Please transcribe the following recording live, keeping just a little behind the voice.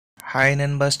Hi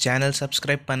Nanba's channel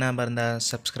subscribe பண்ணாம இருந்தா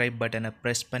subscribe பட்டனை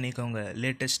press பண்ணிக்கோங்க.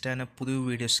 லேட்டஸ்டான புது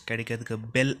வீடியோஸ் கிடைக்கிறதுக்கு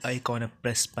பெல் ஐகானை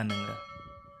press பண்ணுங்க.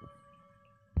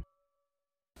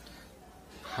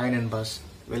 Hi Nanba's,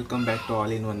 welcome back to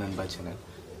All in One Nanba channel.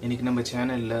 இன்னைக்கு நம்ம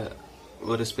சேனல்ல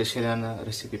ஒரு ஸ்பெஷலான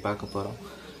ரெசிபி பார்க்க போறோம்.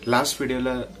 லாஸ்ட் வீடியோல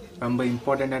ரொம்ப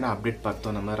இம்பார்ட்டன்டான அப்டேட்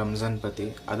பார்த்தோம் நம்ம ரம்ஜான் பத்தி.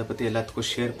 அதை பத்தி எல்லாத்துக்கும்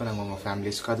ஷேர் பண்ணுங்க உங்க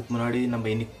ஃபேமிலிஸ்க்கு. அதுக்கு முன்னாடி நம்ம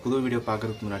இன்னைக்கு புது வீடியோ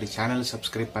பார்க்கறதுக்கு முன்னாடி சேனலை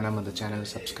சப்ஸ்கிரைப் பண்ணாம அந்த சேனலை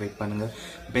சப்ஸ்கிரைப் பண்ணுங்க.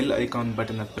 பெல் ஐகான்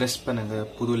பட்டனை பிரஸ் பண்ணுங்க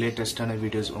புது லேட்டஸ்டான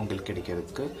வீடியோஸ் உங்களுக்கு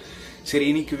கிடைக்கிறதுக்கு. சரி,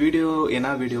 இன்னைக்கு வீடியோ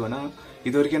என்ன வீடியோனா,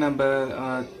 இது வரைக்கும் நம்ம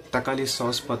தக்காளி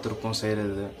சாஸ் பார்த்துருப்போம்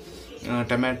செய்யறது,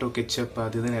 டொமேட்டோ கெச்சப்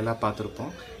அது இதுன்னு எல்லாம்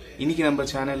பார்த்துருப்போம். இன்னைக்கு நம்ம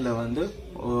சேனல்ல வந்து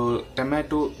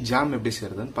டொமேட்டோ ஜாம் எப்படி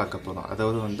செய்யறதுன்னு பார்க்க போறோம்.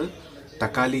 அதாவது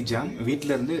தக்காளி ஜாம்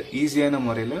வீட்டில இருந்து ஈஸியான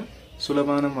முறையில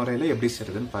சுலபான முறையில எப்படி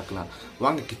செய்யறதுன்னு பார்க்கலாம்.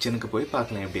 வாங்க கிச்சனுக்கு போய்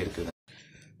பார்க்கலாம் எப்படி இருக்குது.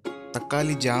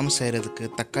 தக்காளி ஜாம் செய்யறதுக்கு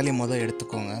தக்காளி முதல்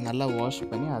எடுத்துக்கோங்க, நல்லா வாஷ்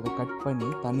பண்ணி அதை கட் பண்ணி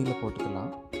தண்ணியில்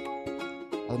போட்டுக்கலாம்.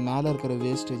 அது மேலே இருக்கிற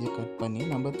வேஸ்டேஜை கட் பண்ணி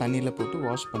நம்ம தண்ணியில் போட்டு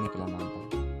வாஷ் பண்ணிக்கலாம்.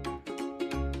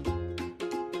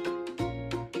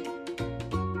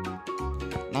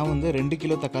 நான் 2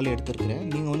 கிலோ தக்காளி எடுத்துருக்கிறேன்.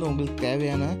 நீங்கள் உங்களுக்கு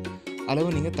தேவையான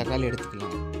அளவு நீங்கள் தக்காளி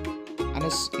எடுத்துக்கலாம்.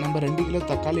 ஆனால் நம்ம 2 கிலோ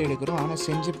தக்காளி எடுக்கிறோம், ஆனால்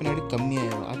செஞ்ச பின்னாடி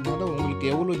கம்மியாயிடும். அதனால உங்களுக்கு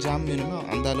எவ்வளோ ஜாம் வேணுமோ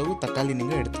அந்த அளவு தக்காளி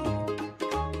நீங்கள் எடுத்துக்கணும்.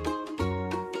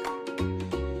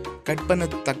 கட் பண்ண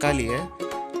தக்காளியை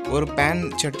ஒரு பேன்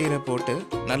சட்டியில் போட்டு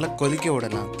நல்லா கொதிக்க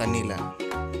விடலாம் தண்ணியில்.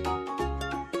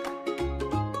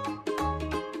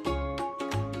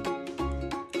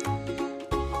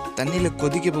 தண்ணியில்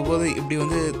கொதிக்க போகும்போது இப்படி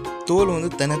தோல்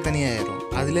தனித்தனியாயிரும்.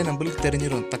 அதில் நம்மளுக்கு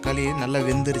தெரிஞ்சிடும் தக்காளியை நல்லா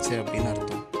வெந்துருச்சு அப்படின்னு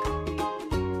அர்த்தம்.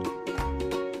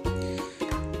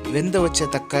 வெந்த வச்ச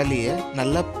தக்காளியை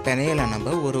நல்லா பிணையலாம்.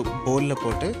 நம்ம ஒரு பவுலில்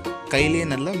போட்டு கையிலேயே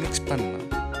நல்லா மிக்ஸ் பண்ணலாம்.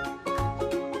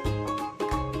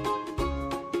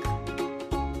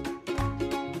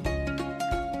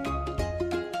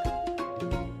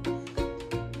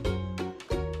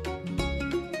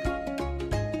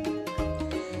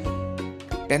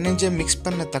 பெனஞ்ச மிக்ஸ்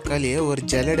பண்ண தக்காளியை ஒரு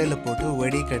ஜல்லடையில் போட்டு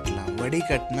வடிகட்டலாம்.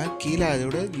 வடிகட்டினா கீழே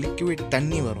அதோட லிக்விட்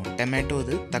தண்ணி வரும். டொமேட்டோ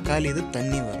இது, தக்காளி இது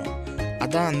தண்ணி வரும்.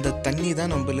 அதான் அந்த தண்ணி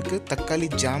தான் நம்மளுக்கு தக்காளி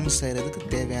ஜாம் செய்யறதுக்கு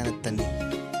தேவையான தண்ணி.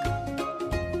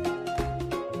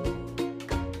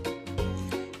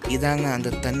 இதாங்க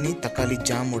அந்த தண்ணி, தக்காளி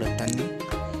ஜாமோட தண்ணி.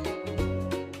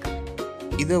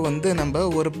 இதை நம்ம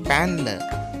ஒரு பேனில்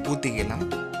ஊற்றிக்கலாம்.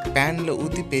 பேனில்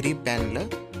ஊற்றி பெரிய பேனில்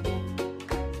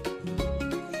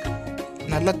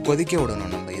நல்லா கொதிக்க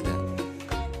விடணும். நம்ம இதை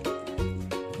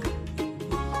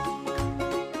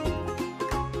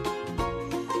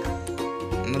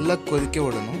நல்லா கொதிக்க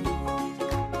விடணும்.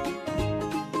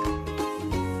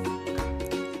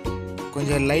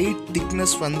 கொஞ்சம் லைட்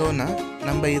திக்னஸ் வந்தோன்னா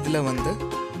நம்ம இதில்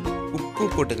உப்பு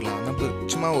போட்டுக்கலாம். நம்ம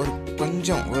சும்மா ஒரு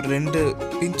 2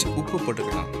 பிஞ்ச் உப்பு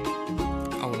போட்டுக்கலாம்,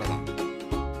 அவ்வளோதான்.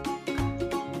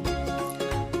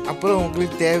 அப்புறம்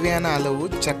உங்களுக்கு தேவையான அளவு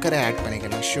சர்க்கரை ஆட்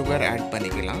பண்ணிக்கலாம், சுகர் ஆட்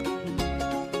பண்ணிக்கலாம்.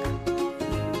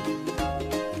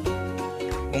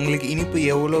 உங்களுக்கு இனிப்பு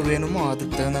எவ்வளோ வேணுமோ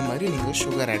அதுக்கு தகுந்த மாதிரி நீங்கள்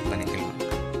சுகர் ஆட் பண்ணிக்கலாம்.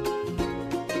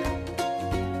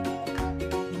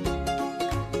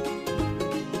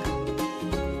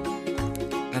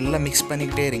 நல்லா மிக்ஸ்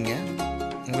பண்ணிக்கிட்டே இருங்க,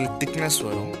 உங்களுக்கு திக்னஸ்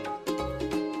வரும்.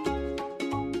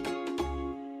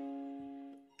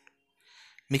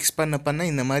 மிக்ஸ் பண்ண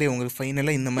இந்த மாதிரி உங்களுக்கு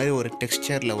ஃபைனலாக இந்த மாதிரி ஒரு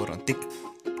டெக்ஸ்சரில் வரும், திக்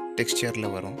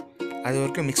டெக்ஸ்சரில் வரும். அது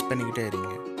வரைக்கும் மிக்ஸ் பண்ணிக்கிட்டே இருங்க.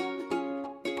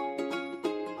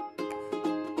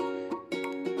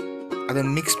 அதை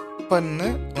மிக்ஸ் பண்ண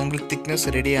உங்களுக்கு திக்னஸ்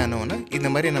ரெடி ஆனோன்னா இந்த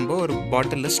மாதிரி நம்ம ஒரு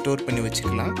பாட்டிலில் ஸ்டோர் பண்ணி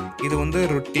வச்சுக்கலாம். இது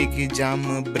ரொட்டிக்கு,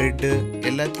 ஜாமு, ப்ரெட்டு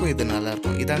எல்லாத்துக்கும் இது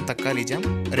நல்லாயிருக்கும். இதான் தக்காளி ஜாம்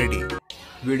ரெடி.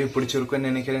 வீடியோ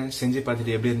பிடிச்சிருக்குன்னு நினைக்கிறேன். செஞ்சு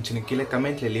பார்த்துட்டு எப்படி இருந்துச்சுன்னு கீழே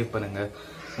கமெண்ட்டில் லீவ் பண்ணுங்கள்.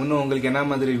 இன்னும் உங்களுக்கு என்ன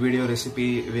மாதிரி வீடியோ ரெசிபி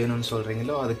வேணும்னு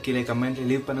சொல்கிறீங்களோ அது கீழே கமெண்ட்டில்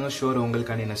லீவ் பண்ணுங்கள். ஷோர்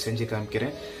உங்களுக்காண்டி நான் செஞ்சு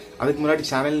காமிக்கிறேன். அதுக்கு முன்னாடி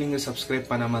சேனல் நீங்கள் சப்ஸ்கிரைப்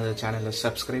பண்ணாமல் அந்த சேனலை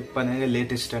சப்ஸ்கிரைப் பண்ணுங்கள்.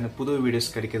 லேட்டஸ்டான புது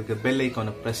வீடியோஸ் கிடைக்கிறதுக்கு பெல்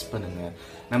ஐக்கானை ப்ரெஸ் பண்ணுங்கள்.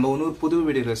 நம்ம இன்னொரு புது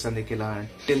வீடியோவில் சந்திக்கலாம்.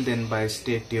 டில் தென் by,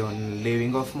 stay tune.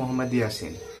 Living of Mohammed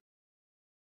Yasin.